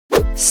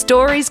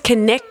Stories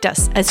connect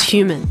us as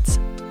humans.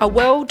 A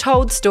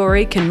well-told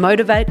story can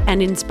motivate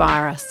and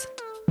inspire us.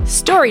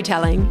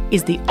 Storytelling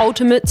is the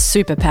ultimate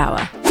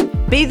superpower.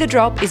 Be The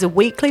Drop is a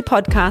weekly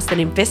podcast that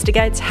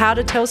investigates how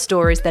to tell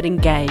stories that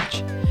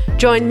engage.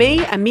 Join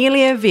me,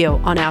 Amelia Veal,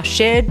 on our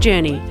shared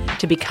journey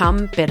to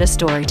become better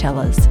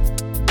storytellers.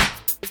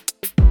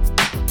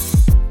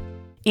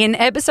 In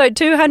episode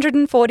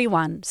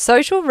 241,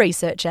 social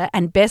researcher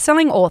and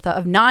best-selling author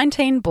of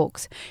 19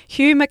 books,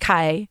 Hugh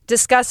Mackay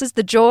discusses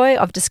the joy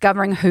of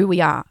discovering who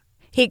we are.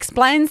 He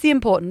explains the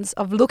importance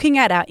of looking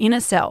at our inner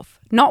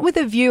self, not with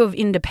a view of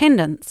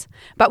independence,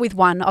 but with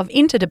one of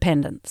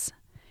interdependence.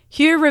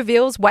 Hugh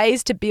reveals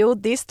ways to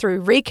build this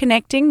through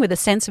reconnecting with a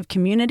sense of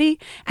community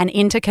and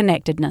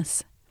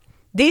interconnectedness.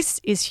 This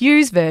is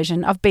Hugh's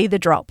version of Be The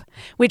Drop,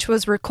 which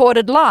was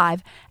recorded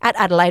live at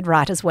Adelaide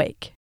Writers'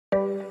 Week.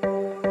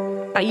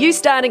 Are you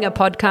starting a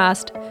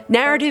podcast?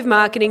 Narrative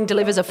Marketing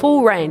delivers a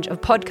full range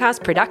of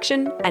podcast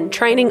production and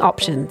training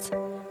options.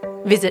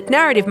 Visit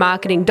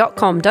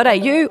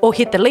narrativemarketing.com.au or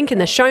hit the link in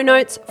the show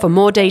notes for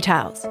more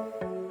details.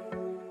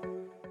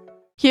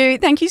 Hugh,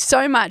 thank you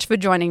so much for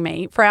joining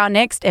me for our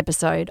next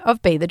episode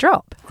of Be The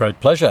Drop.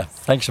 Great pleasure.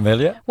 Thanks,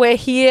 Amelia. We're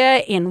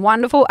here in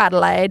wonderful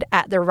Adelaide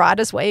at the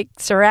Writers' Week,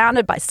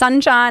 surrounded by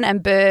sunshine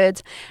and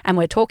birds, and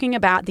we're talking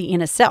about the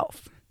inner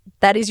self.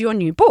 That is your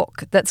new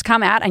book that's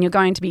come out, and you're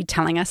going to be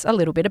telling us a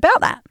little bit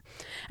about that.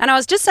 And I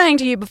was just saying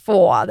to you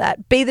before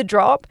that Be The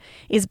Drop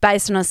is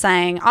based on a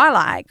saying I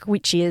like,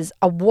 which is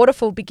a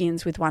waterfall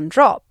begins with one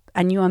drop,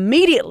 and you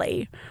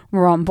immediately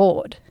were on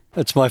board.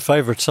 It's my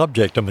favourite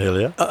subject,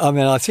 Amelia.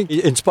 I think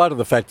in spite of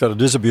the fact that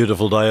it is a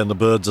beautiful day and the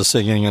birds are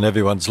singing and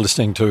everyone's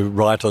listening to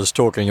writers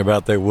talking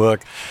about their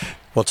work,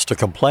 what's to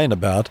complain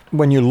about?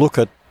 When you look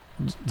at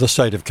the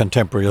state of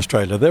contemporary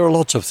Australia, there are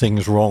lots of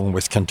things wrong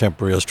with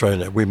contemporary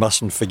Australia. We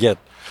mustn't forget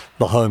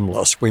the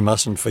homeless. We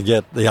mustn't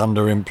forget the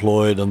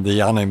underemployed and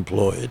the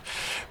unemployed.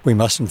 We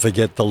mustn't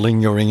forget the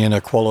lingering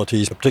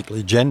inequalities,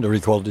 particularly gender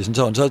equalities and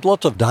so on. So there's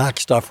lots of dark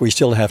stuff we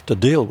still have to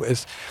deal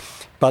with.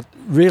 But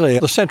really,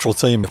 the central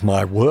theme of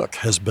my work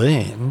has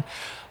been,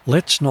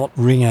 let's not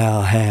wring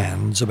our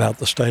hands about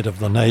the state of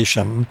the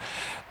nation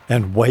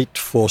and wait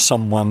for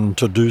someone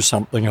to do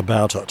something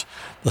about it.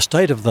 The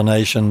state of the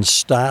nation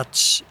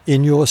starts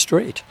in your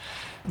street.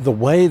 The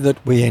way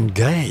that we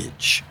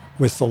engage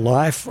with the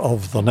life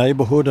of the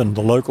neighbourhood and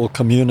the local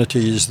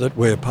communities that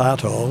we're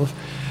part of.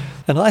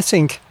 And I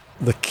think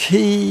the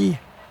key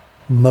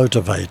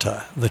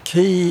motivator, the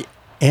key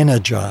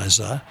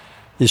energizer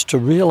is to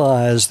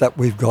realise that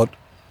we've got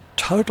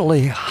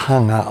totally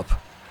hung up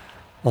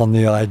on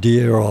the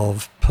idea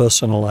of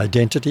personal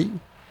identity.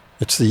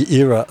 It's the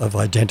era of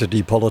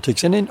identity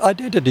politics. And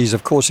identity is,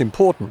 of course,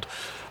 important.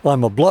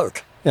 I'm a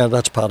bloke.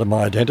 That's part of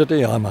my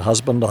identity. I'm a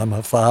husband, I'm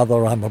a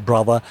father, I'm a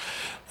brother,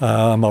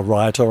 I'm a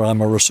writer, I'm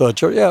a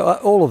researcher.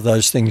 All of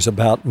those things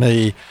about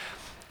me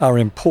are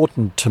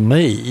important to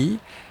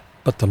me,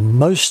 but the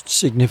most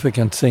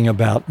significant thing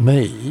about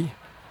me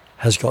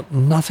has got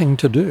nothing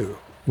to do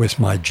with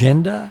my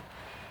gender,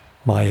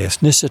 my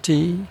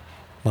ethnicity,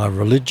 my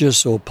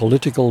religious or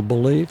political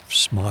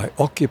beliefs, my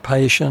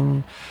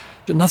occupation.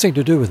 Nothing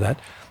to do with that.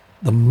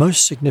 The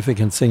most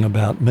significant thing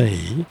about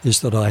me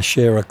is that I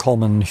share a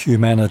common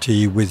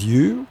humanity with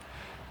you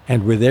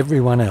and with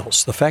everyone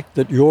else. The fact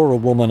that you're a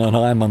woman and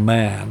I'm a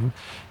man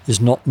is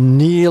not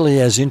nearly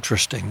as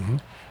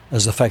interesting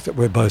as the fact that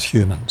we're both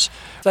humans.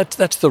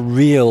 That's the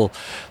real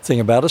thing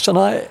about us. And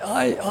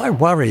I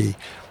worry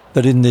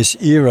that in this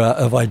era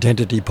of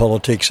identity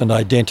politics and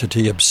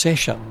identity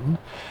obsession,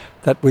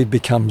 that we've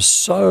become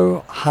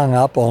so hung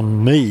up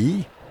on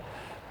me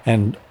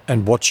and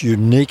what's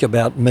unique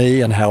about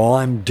me and how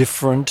I'm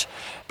different.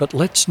 But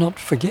let's not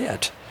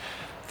forget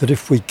that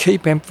if we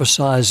keep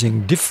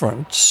emphasising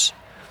difference,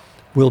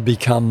 we'll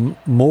become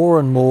more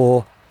and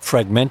more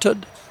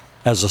fragmented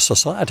as a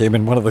society.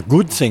 One of the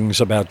good things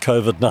about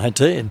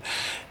COVID-19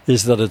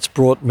 is that it's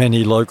brought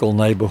many local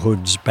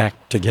neighbourhoods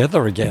back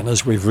together again,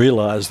 as we've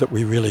realised that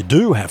we really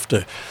do have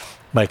to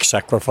make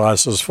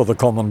sacrifices for the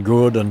common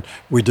good, and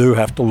we do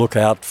have to look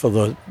out for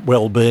the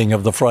well-being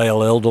of the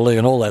frail elderly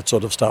and all that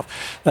sort of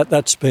stuff.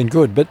 That's been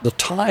good, but the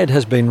tide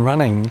has been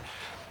running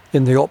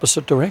in the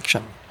opposite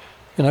direction.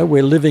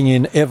 We're living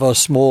in ever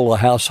smaller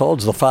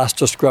households. The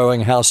fastest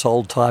growing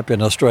household type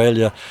in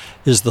Australia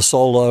is the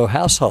solo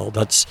household.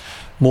 That's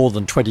more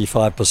than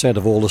 25%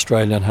 of all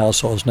Australian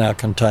households now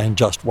contain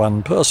just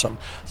one person.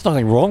 There's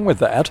nothing wrong with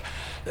that,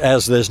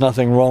 as there's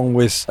nothing wrong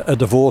with a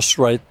divorce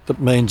rate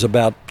that means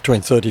about between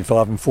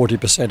 35 and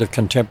 40% of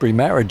contemporary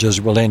marriages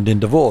will end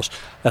in divorce.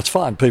 That's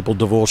fine. People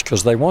divorce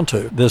because they want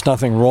to. There's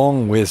nothing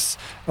wrong with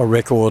a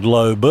record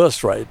low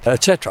birth rate,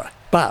 etc.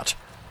 But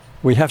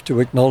we have to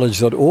acknowledge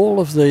that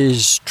all of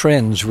these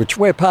trends, which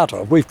we're part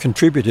of, we've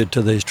contributed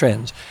to these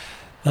trends,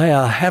 they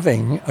are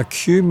having a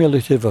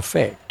cumulative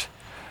effect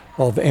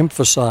of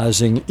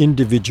emphasising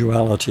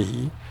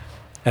individuality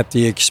at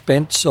the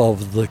expense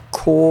of the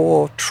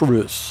core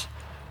truth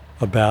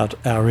about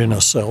our inner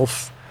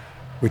self,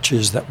 which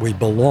is that we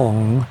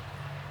belong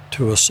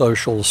to a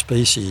social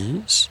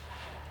species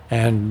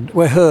And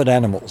we're herd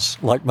animals,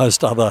 like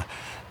most other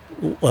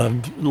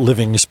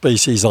living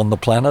species on the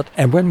planet.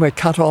 And when we're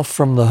cut off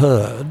from the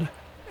herd,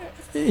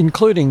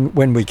 including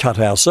when we cut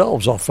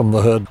ourselves off from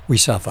the herd, we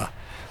suffer.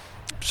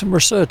 Some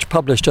research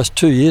published just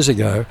 2 years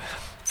ago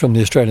from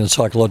the Australian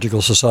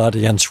Psychological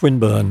Society and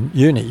Swinburne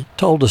Uni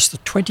told us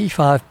that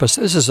 25%,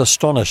 this is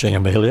astonishing,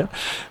 Amelia,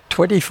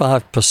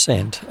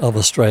 25% of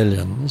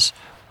Australians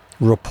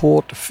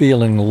report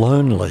feeling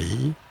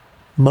lonely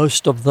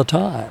most of the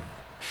time.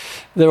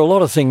 There are a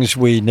lot of things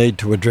we need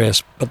to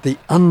address, but the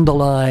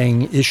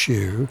underlying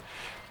issue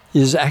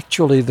is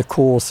actually the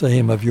core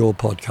theme of your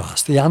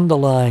podcast. The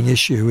underlying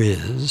issue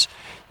is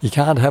you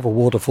can't have a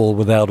waterfall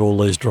without all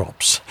these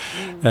drops.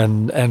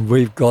 And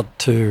we've got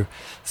to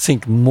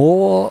think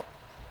more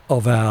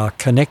of our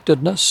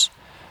connectedness,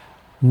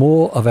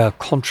 more of our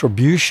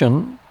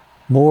contribution,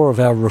 more of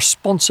our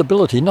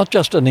responsibility, not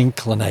just an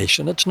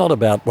inclination. It's not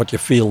about what you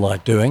feel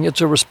like doing.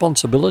 It's a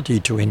responsibility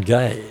to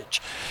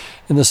engage.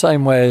 In the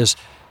same way as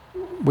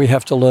we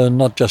have to learn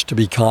not just to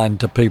be kind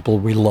to people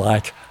we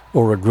like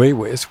or agree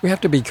with. We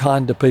have to be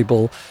kind to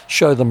people,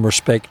 show them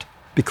respect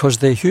because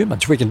they're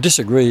humans. We can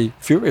disagree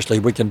furiously,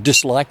 we can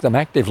dislike them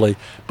actively,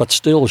 but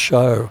still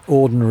show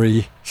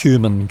ordinary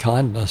human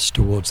kindness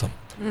towards them.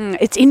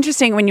 It's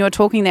interesting when you were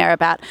talking there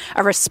about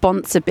a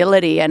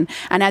responsibility and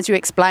as you're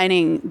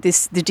explaining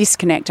this, the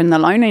disconnect and the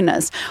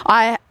loneliness.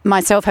 I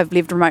myself have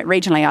lived remote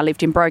regionally. I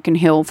lived in Broken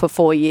Hill for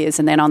 4 years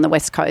and then on the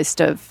west coast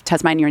of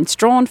Tasmania in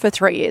Strahan for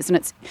 3 years. And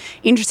it's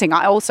interesting.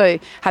 I also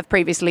have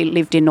previously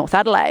lived in North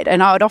Adelaide,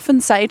 and I would often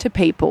say to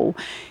people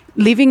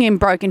living in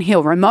Broken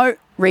Hill, remote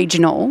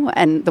regional,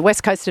 and the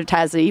west coast of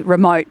Tassie,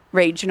 remote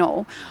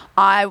regional,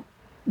 I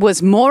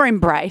was more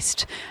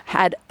embraced,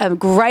 had a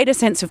greater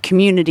sense of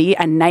community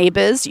and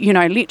neighbours, you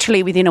know,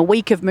 literally within a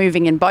week of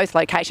moving in both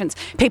locations,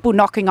 people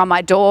knocking on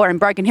my door in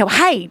Broken Hill,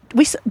 hey,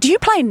 do you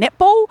play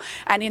netball?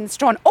 And in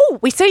Strahan, oh,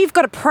 we see you've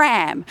got a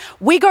pram,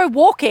 we go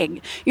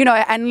walking, you know,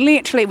 and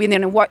literally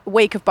within a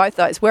week of both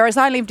those. Whereas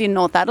I lived in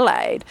North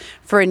Adelaide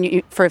for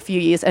a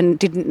few years and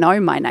didn't know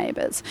my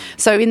neighbours.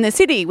 So in the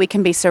city, we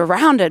can be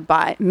surrounded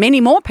by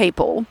many more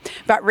people,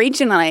 but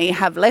regionally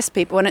have less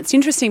people. And it's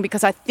interesting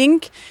because I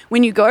think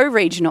when you go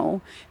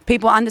regional,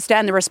 people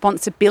understand the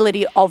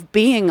responsibility of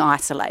being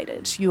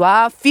isolated. You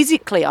are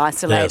physically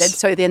isolated, yes.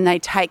 So then they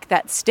take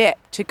that step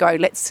to go,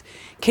 let's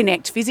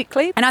connect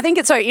physically. And I think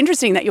it's so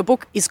interesting that your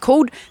book is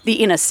called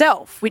The Inner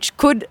Self, which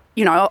could,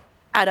 you know,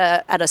 at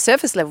a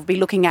surface level be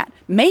looking at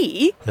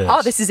me. Yes.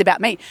 Oh, this is about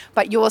me.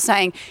 But you're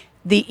saying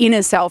the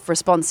inner self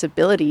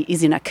responsibility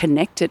is in a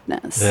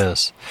connectedness.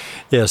 Yes,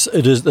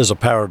 it is. There's a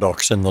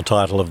paradox in the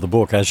title of the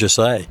book, as you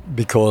say,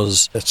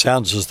 because it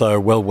sounds as though,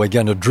 well, we're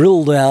going to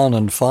drill down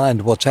and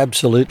find what's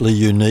absolutely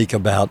unique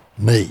about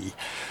me.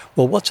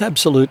 Well, what's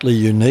absolutely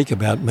unique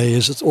about me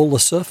is it's all the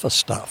surface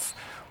stuff.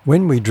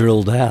 When we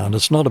drill down,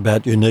 it's not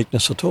about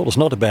uniqueness at all. It's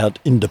not about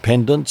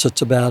independence.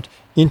 It's about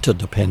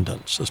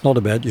interdependence. It's not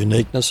about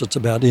uniqueness. It's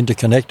about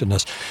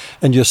interconnectedness.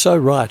 And you're so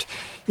right.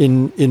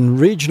 In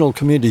regional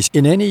communities,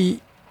 in any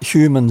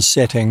human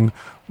setting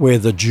where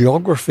the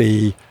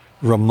geography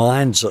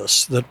reminds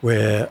us that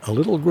we're a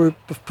little group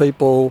of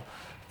people,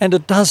 and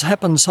it does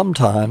happen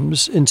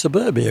sometimes in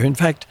suburbia. In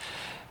fact,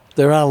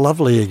 there are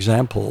lovely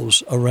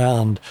examples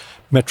around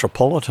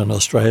metropolitan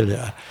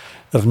Australia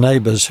of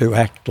neighbours who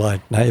act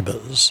like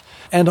neighbours.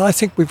 And I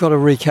think we've got to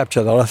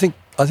recapture that. I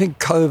think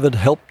COVID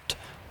helped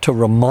to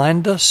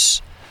remind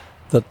us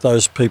that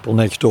those people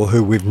next door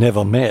who we've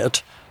never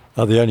met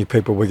are the only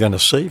people we're going to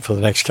see for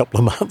the next couple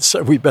of months,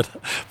 so we better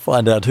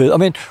find out who. I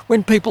mean,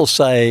 when people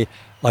say,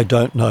 I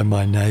don't know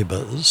my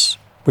neighbours,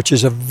 which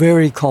is a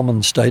very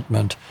common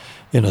statement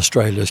in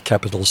Australia's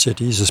capital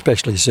cities,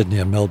 especially Sydney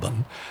and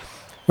Melbourne,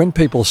 when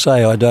people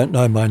say, I don't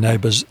know my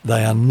neighbours,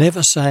 they are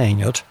never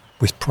saying it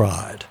with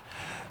pride.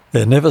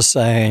 They're never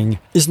saying,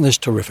 isn't this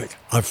terrific?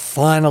 I've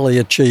finally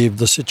achieved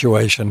the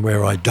situation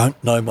where I don't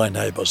know my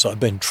neighbours. I've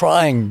been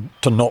trying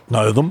to not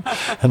know them.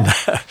 And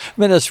I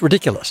mean, it's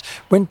ridiculous.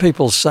 When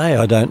people say,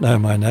 I don't know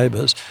my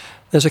neighbours,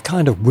 there's a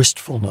kind of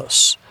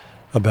wistfulness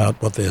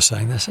about what they're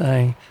saying. They're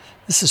saying,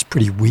 this is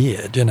pretty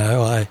weird. You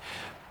know,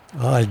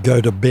 I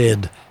go to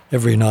bed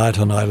every night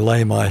and I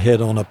lay my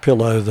head on a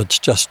pillow that's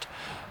just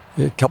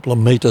a couple of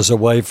metres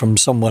away from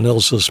someone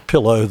else's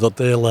pillow that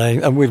they're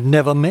laying, and we've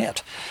never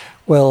met.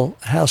 Well,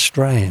 how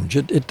strange.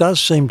 It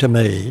does seem to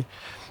me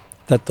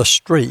that the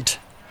street,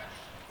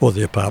 or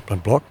the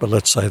apartment block, but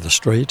let's say the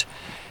street,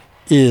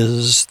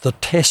 is the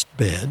test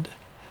bed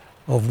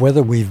of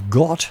whether we've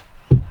got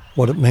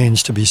what it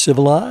means to be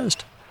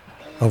civilised,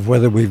 of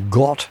whether we've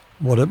got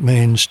what it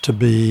means to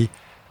be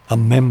a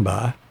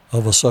member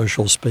of a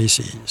social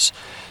species.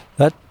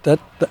 That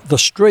the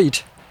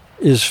street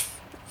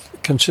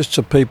consists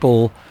of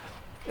people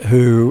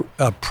who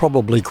are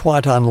probably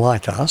quite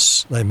unlike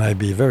us. They may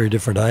be a very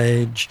different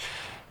age,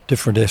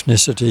 different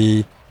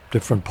ethnicity,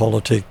 different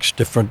politics,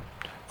 different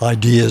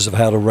ideas of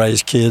how to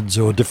raise kids,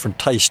 or different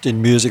taste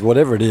in music,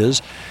 whatever it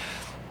is.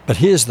 But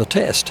here's the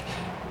test.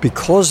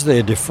 Because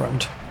they're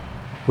different,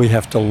 we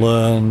have to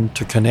learn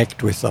to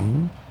connect with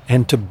them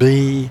and to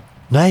be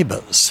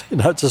neighbours.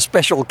 It's a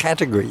special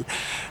category,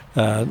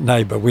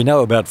 neighbour. We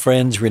know about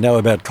friends, we know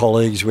about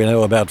colleagues, we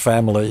know about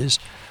families.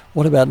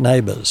 What about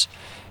neighbours?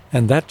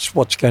 And that's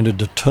what's going to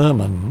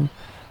determine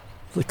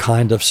the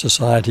kind of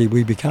society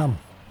we become.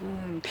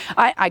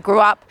 I grew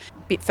up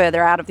a bit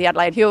further out of the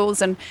Adelaide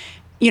Hills, and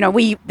there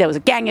was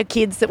a gang of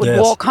kids that would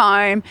walk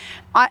home.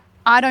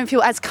 I don't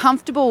feel as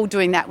comfortable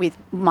doing that with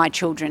my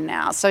children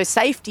now. So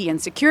safety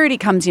and security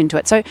comes into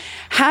it. So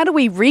how do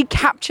we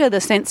recapture the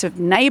sense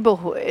of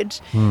neighbourhood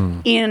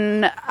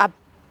in a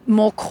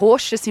more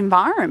cautious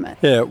environment?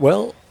 Yeah,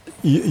 well,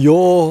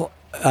 you're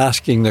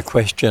asking the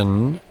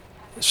question,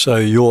 so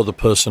you're the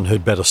person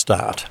who'd better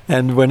start.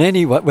 And when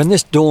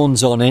this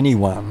dawns on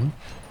anyone,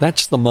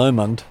 that's the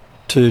moment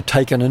to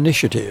take an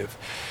initiative.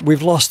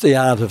 We've lost the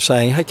art of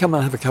saying, hey, come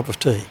and have a cup of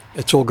tea.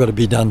 It's all got to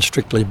be done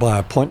strictly by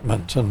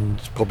appointment, and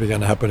it's probably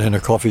going to happen in a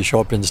coffee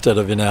shop instead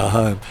of in our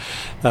home.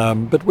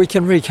 But we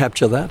can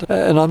recapture that.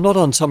 And I'm not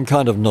on some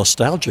kind of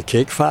nostalgia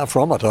kick, far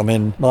from it. I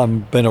mean,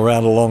 I've been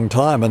around a long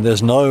time, and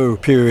there's no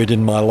period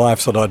in my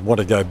life that I'd want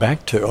to go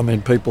back to. I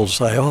mean, people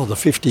say, oh, the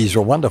 50s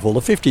were wonderful. The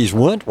 50s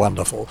weren't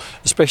wonderful,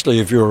 especially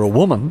if you're a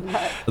woman.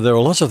 There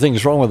are lots of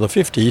things wrong with the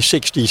 50s,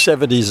 60s,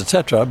 70s,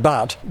 etc.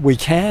 But we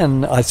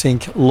can, I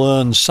think,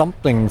 learn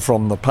something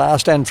from the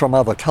past and from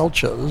other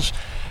cultures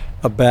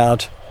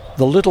about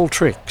the little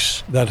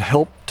tricks that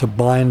help to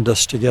bind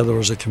us together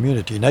as a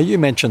community. Now, you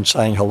mentioned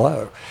saying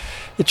hello.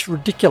 It's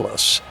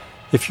ridiculous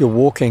if you're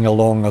walking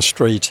along a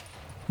street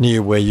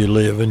near where you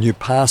live and you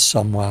pass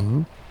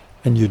someone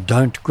and you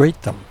don't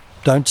greet them.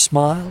 Don't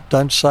smile,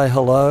 don't say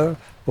hello,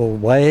 or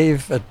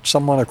wave at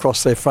someone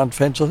across their front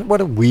fence.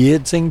 What a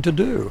weird thing to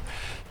do.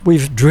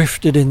 We've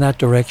drifted in that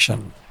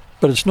direction.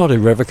 But it's not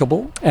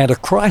irrevocable. And a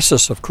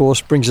crisis, of course,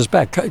 brings us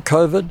back.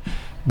 COVID,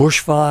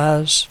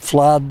 bushfires,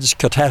 floods,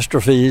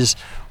 catastrophes.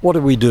 What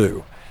do we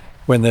do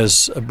when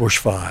there's a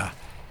bushfire?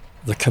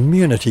 The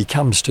community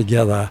comes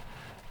together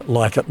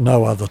like at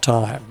no other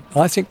time.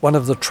 I think one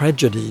of the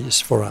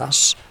tragedies for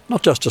us,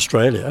 not just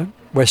Australia,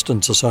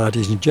 Western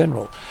societies in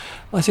general,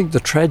 I think the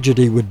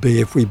tragedy would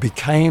be if we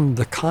became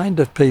the kind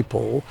of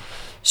people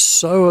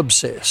so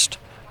obsessed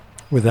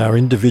with our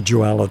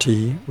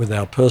individuality, with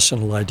our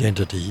personal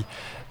identity,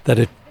 that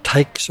it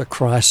takes a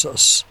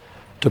crisis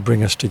to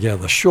bring us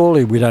together.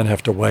 Surely we don't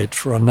have to wait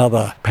for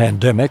another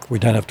pandemic, we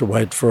don't have to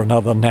wait for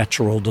another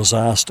natural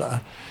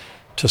disaster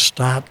to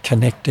start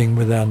connecting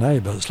with our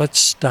neighbours. Let's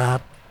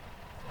start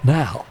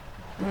now.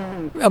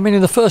 I mean,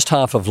 in the first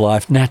half of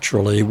life,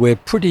 naturally, we're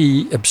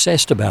pretty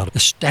obsessed about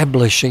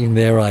establishing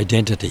their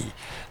identity,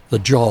 the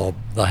job,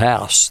 the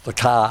house, the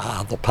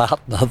car, the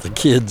partner, the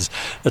kids,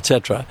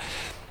 etc.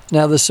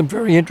 Now, there's some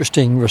very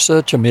interesting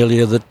research,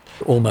 Amelia, that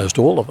almost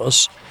all of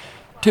us,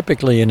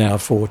 typically in our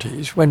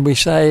 40s, when we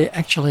say,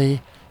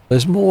 actually,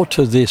 there's more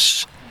to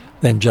this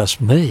than just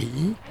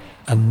me,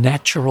 a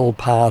natural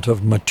part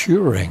of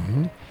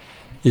maturing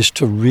is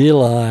to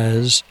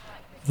realise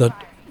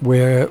that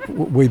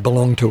we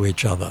belong to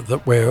each other,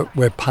 that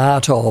we're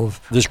part of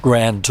this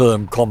grand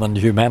term common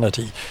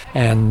humanity.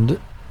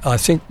 And I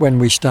think when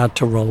we start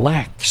to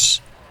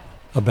relax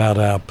about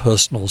our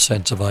personal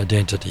sense of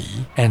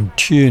identity and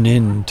tune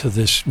in to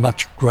this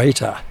much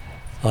greater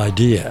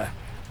idea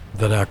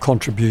that our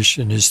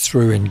contribution is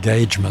through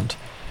engagement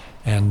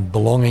and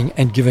belonging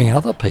and giving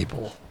other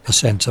people a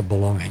sense of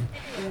belonging,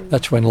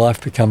 that's when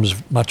life becomes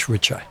much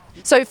richer.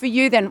 So for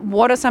you then,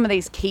 what are some of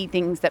these key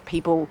things that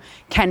people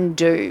can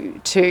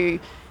do to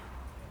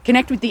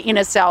connect with the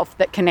inner self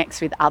that connects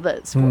with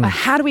others?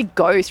 How do we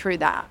go through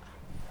that?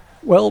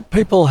 Well,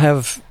 people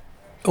have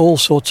all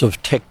sorts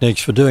of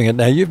techniques for doing it.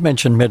 Now, you've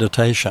mentioned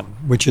meditation,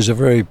 which is a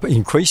very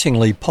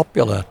increasingly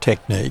popular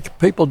technique.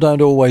 People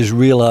don't always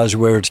realise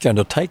where it's going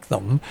to take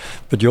them,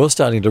 but you're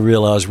starting to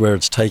realise where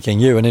it's taking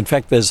you. And in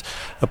fact, there's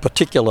a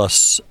particular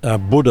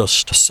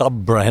Buddhist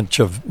sub-branch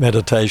of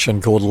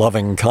meditation called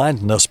loving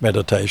kindness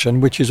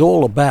meditation, which is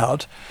all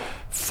about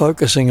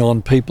focusing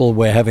on people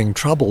we're having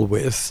trouble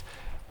with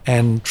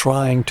and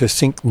trying to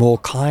think more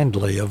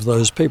kindly of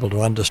those people,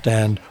 to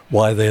understand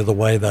why they're the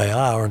way they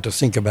are and to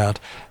think about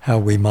how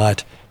we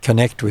might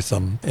connect with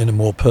them in a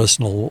more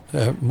personal,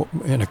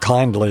 in a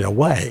kindlier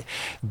way.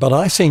 But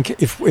I think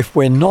if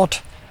we're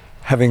not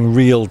having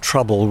real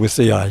trouble with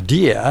the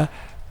idea,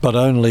 but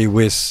only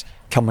with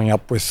coming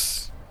up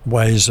with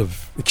ways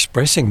of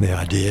expressing the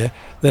idea,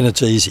 then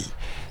it's easy.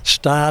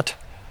 Start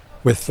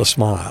with the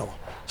smile.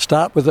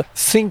 Start with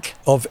think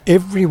of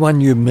everyone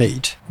you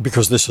meet,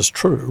 because this is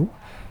true.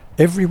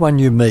 Everyone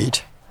you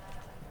meet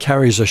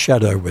carries a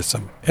shadow with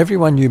them.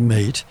 Everyone you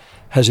meet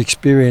has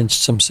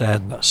experienced some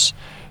sadness.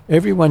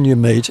 Everyone you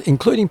meet,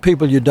 including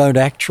people you don't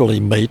actually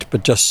meet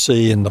but just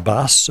see in the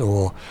bus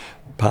or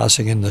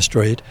passing in the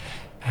street,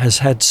 has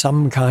had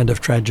some kind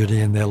of tragedy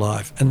in their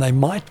life, and they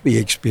might be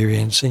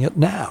experiencing it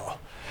now.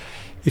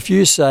 If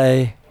you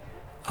say,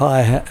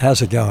 "Hi,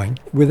 how's it going?"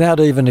 without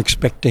even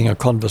expecting a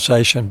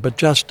conversation, but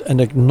just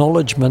an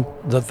acknowledgement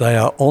that they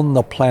are on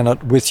the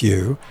planet with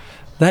you,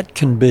 that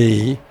can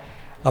be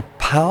a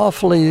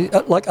powerfully,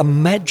 like a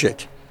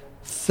magic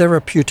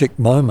therapeutic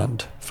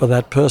moment for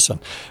that person.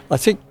 I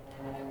think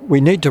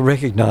we need to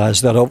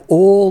recognise that of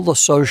all the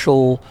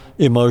social,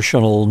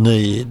 emotional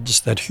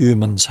needs that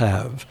humans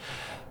have,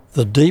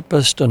 the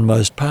deepest and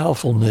most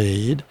powerful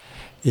need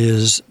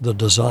is the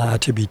desire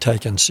to be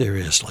taken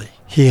seriously.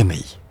 Hear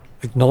me.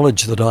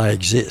 Acknowledge that I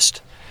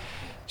exist.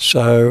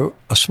 So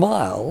a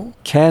smile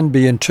can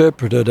be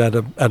interpreted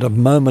at a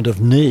moment of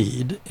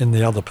need in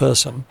the other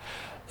person.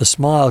 A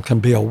smile can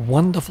be a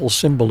wonderful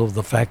symbol of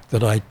the fact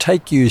that I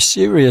take you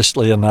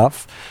seriously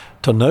enough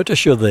to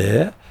notice you're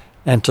there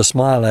and to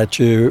smile at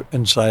you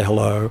and say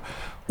hello.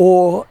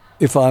 Or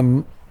if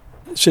I'm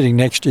sitting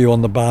next to you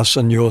on the bus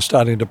and you're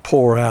starting to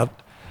pour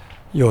out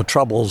your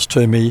troubles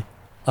to me,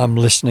 I'm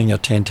listening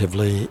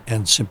attentively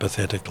and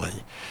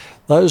sympathetically.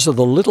 Those are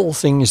the little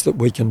things that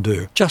we can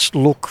do. Just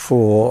look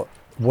for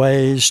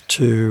ways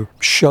to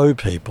show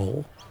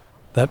people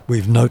that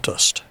we've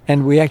noticed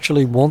and we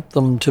actually want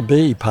them to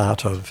be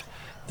part of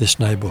this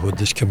neighbourhood,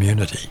 this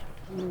community.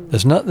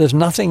 There's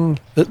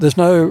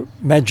no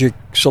magic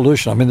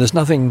solution. I mean, there's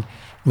nothing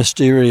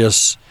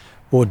mysterious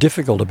or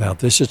difficult about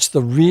this. It's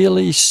the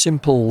really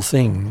simple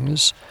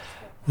things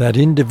that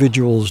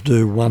individuals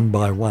do one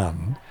by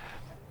one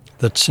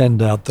that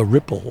send out the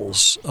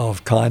ripples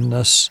of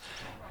kindness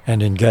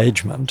and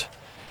engagement.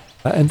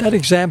 And that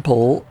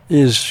example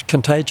is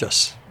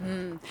contagious.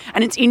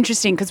 And it's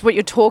interesting because what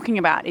you're talking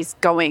about is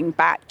going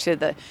back to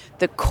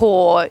the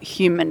core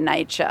human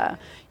nature,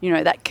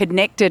 that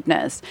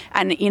connectedness.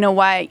 And in a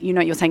way,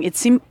 you're saying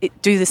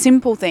do the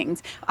simple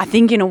things. I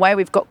think in a way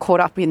we've got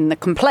caught up in the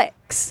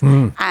complex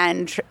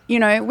and,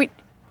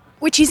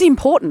 which is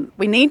important.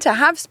 We need to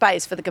have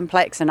space for the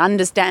complex and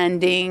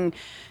understanding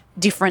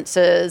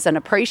differences and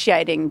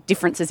appreciating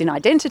differences in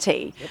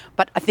identity. Yep.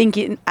 But I think,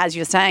 as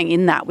you're saying,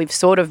 in that we've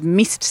sort of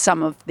missed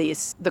some of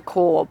this, the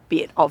core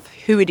bit of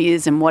who it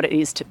is and what it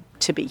is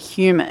to be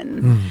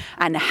human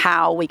and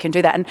how we can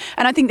do that. And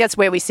I think that's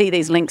where we see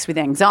these links with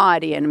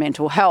anxiety and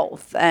mental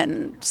health.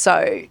 And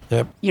so,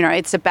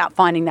 it's about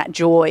finding that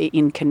joy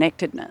in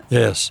connectedness.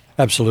 Yes,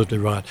 absolutely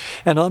right.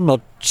 And I'm not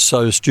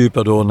so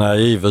stupid or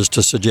naive as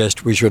to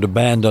suggest we should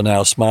abandon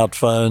our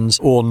smartphones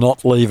or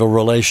not leave a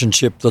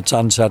relationship that's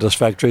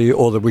unsatisfactory,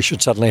 or that we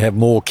should suddenly have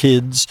more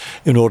kids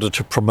in order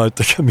to promote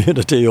the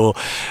community, or,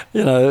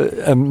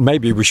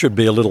 maybe we should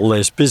be a little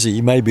less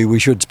busy. Maybe we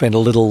should spend a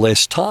little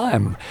less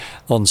time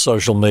on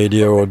social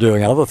media or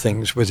doing other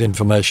things with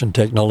information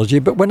technology.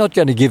 But we're not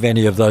going to give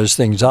any of those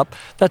things up.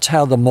 That's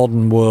how the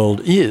modern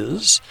world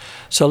is.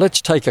 So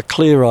let's take a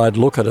clear-eyed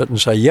look at it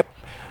and say, yep,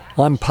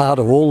 I'm part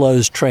of all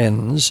those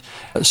trends,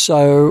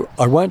 so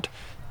I won't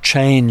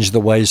change the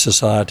way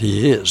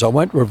society is. I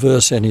won't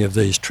reverse any of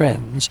these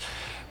trends,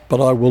 but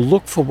I will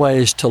look for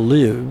ways to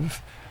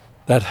live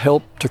that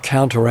help to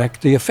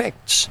counteract the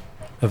effects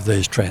of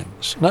these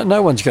trends.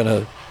 No one's going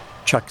to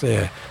chuck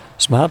their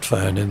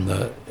smartphone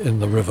in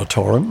the River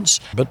Torrens,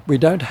 but we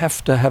don't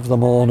have to have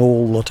them on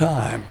all the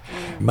time.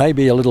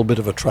 Maybe a little bit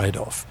of a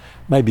trade-off.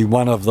 Maybe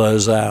one of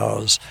those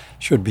hours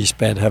should be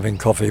spent having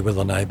coffee with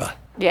a neighbour.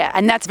 Yeah,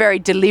 and that's very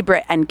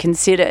deliberate and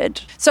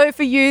considered. So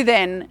for you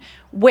then,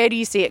 where do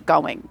you see it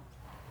going?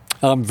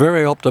 I'm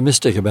very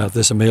optimistic about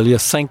this, Amelia,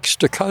 thanks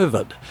to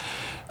COVID.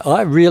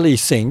 I really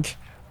think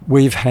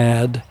we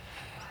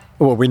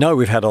know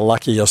we've had a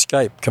lucky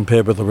escape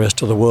compared with the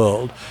rest of the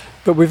world,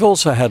 but we've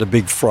also had a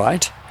big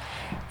fright,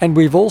 and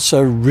we've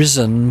also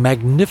risen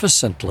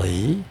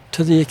magnificently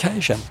to the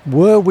occasion.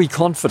 Were we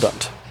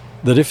confident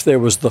that if there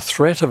was the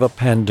threat of a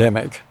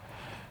pandemic,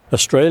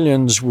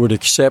 Australians would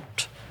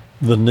accept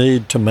the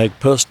need to make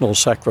personal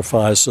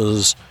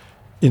sacrifices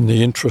in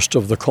the interest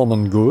of the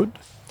common good?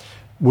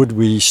 Would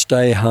we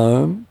stay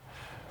home?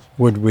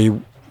 Would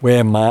we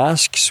wear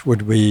masks?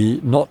 Would we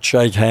not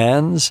shake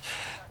hands?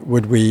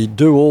 Would we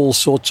do all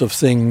sorts of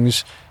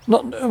things,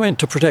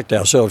 to protect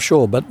ourselves,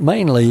 sure, but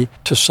mainly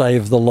to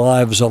save the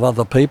lives of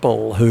other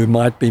people who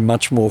might be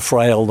much more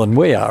frail than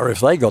we are if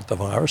they got the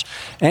virus?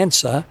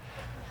 Answer,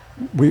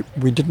 we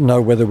didn't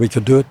know whether we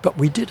could do it, but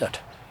we did it.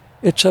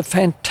 It's a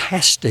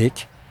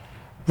fantastic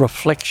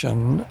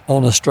reflection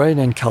on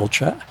Australian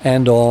culture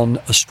and on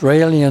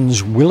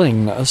Australians'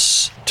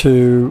 willingness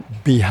to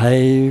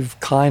behave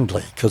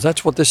kindly, because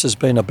that's what this has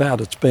been about.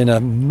 It's been a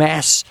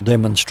mass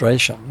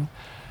demonstration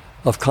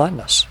of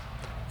kindness,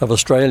 of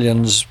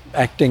Australians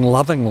acting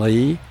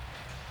lovingly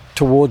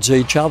towards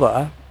each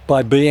other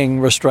by being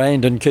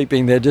restrained and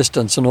keeping their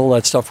distance and all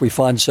that stuff we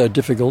find so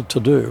difficult to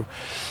do.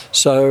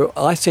 So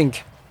I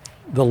think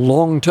the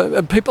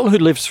long-term... People who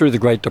lived through the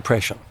Great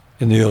Depression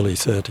in the early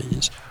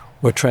 30s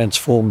were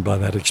transformed by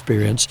that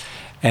experience,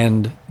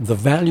 and the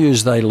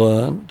values they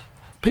learned,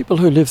 people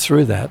who lived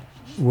through that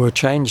were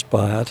changed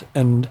by it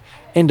and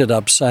ended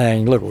up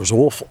saying, look, it was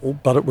awful,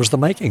 but it was the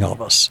making of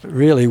us.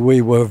 Really,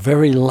 we were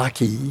very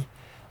lucky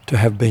to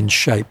have been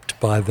shaped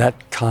by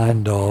that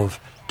kind of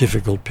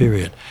difficult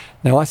period.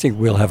 Now, I think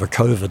we'll have a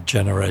COVID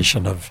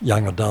generation of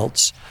young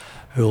adults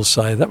who'll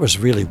say that was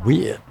really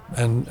weird,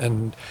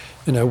 and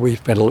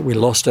we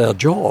lost our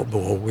job,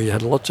 or we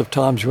had lots of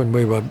times when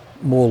we were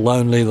more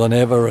lonely than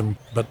ever,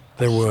 but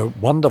there were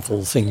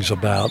wonderful things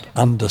about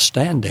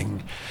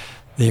understanding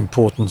the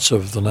importance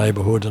of the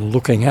neighbourhood and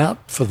looking out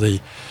for the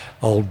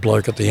old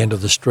bloke at the end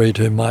of the street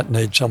who might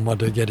need someone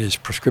to get his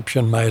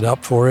prescription made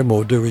up for him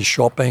or do his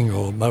shopping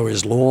or mow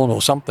his lawn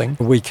or something.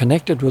 We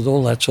connected with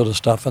all that sort of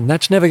stuff, and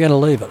that's never going to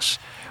leave us.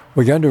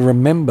 We're going to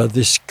remember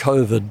this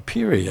COVID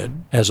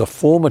period as a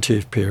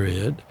formative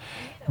period,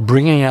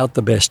 bringing out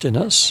the best in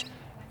us,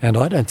 and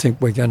I don't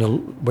think we're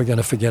going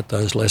to forget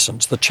those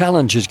lessons. The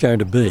challenge is going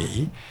to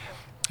be,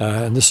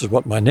 and this is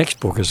what my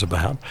next book is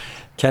about,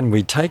 can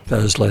we take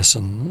those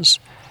lessons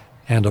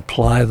and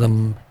apply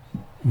them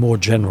more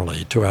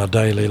generally to our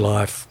daily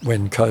life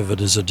when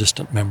COVID is a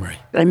distant memory?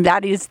 And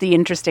that is the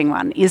interesting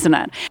one, isn't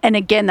it? And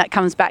again, that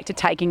comes back to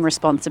taking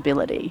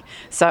responsibility.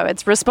 So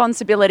it's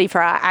responsibility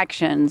for our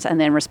actions and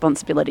then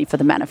responsibility for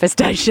the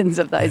manifestations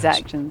of those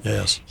actions.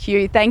 Yes.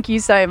 Hugh, thank you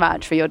so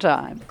much for your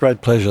time.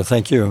 Great pleasure.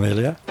 Thank you,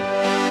 Amelia.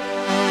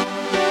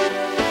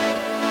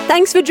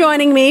 Thanks for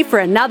joining me for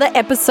another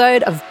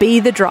episode of Be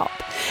The Drop.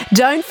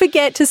 Don't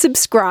forget to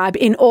subscribe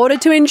in order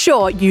to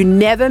ensure you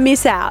never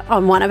miss out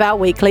on one of our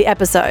weekly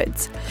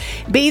episodes.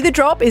 Be The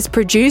Drop is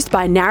produced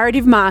by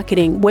Narrative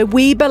Marketing, where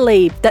we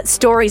believe that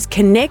stories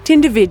connect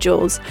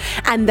individuals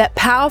and that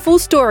powerful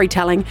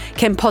storytelling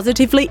can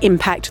positively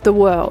impact the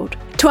world.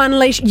 To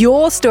unleash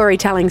your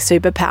storytelling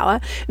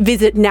superpower,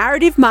 visit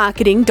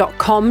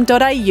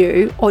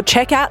narrativemarketing.com.au or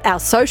check out our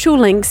social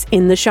links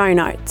in the show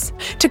notes.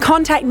 To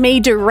contact me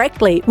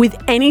directly with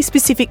any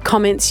specific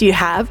comments you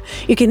have,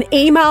 you can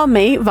email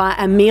me via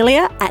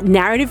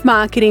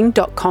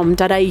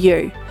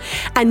amelia@narrativemarketing.com.au.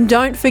 And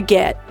don't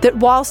forget that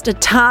whilst a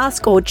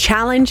task or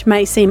challenge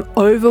may seem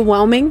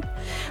overwhelming,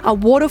 a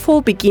waterfall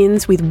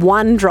begins with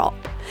one drop.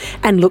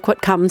 And look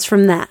what comes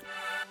from that.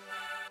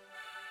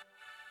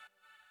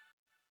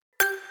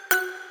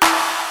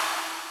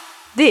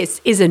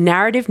 This is a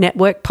Narrative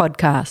Network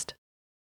podcast.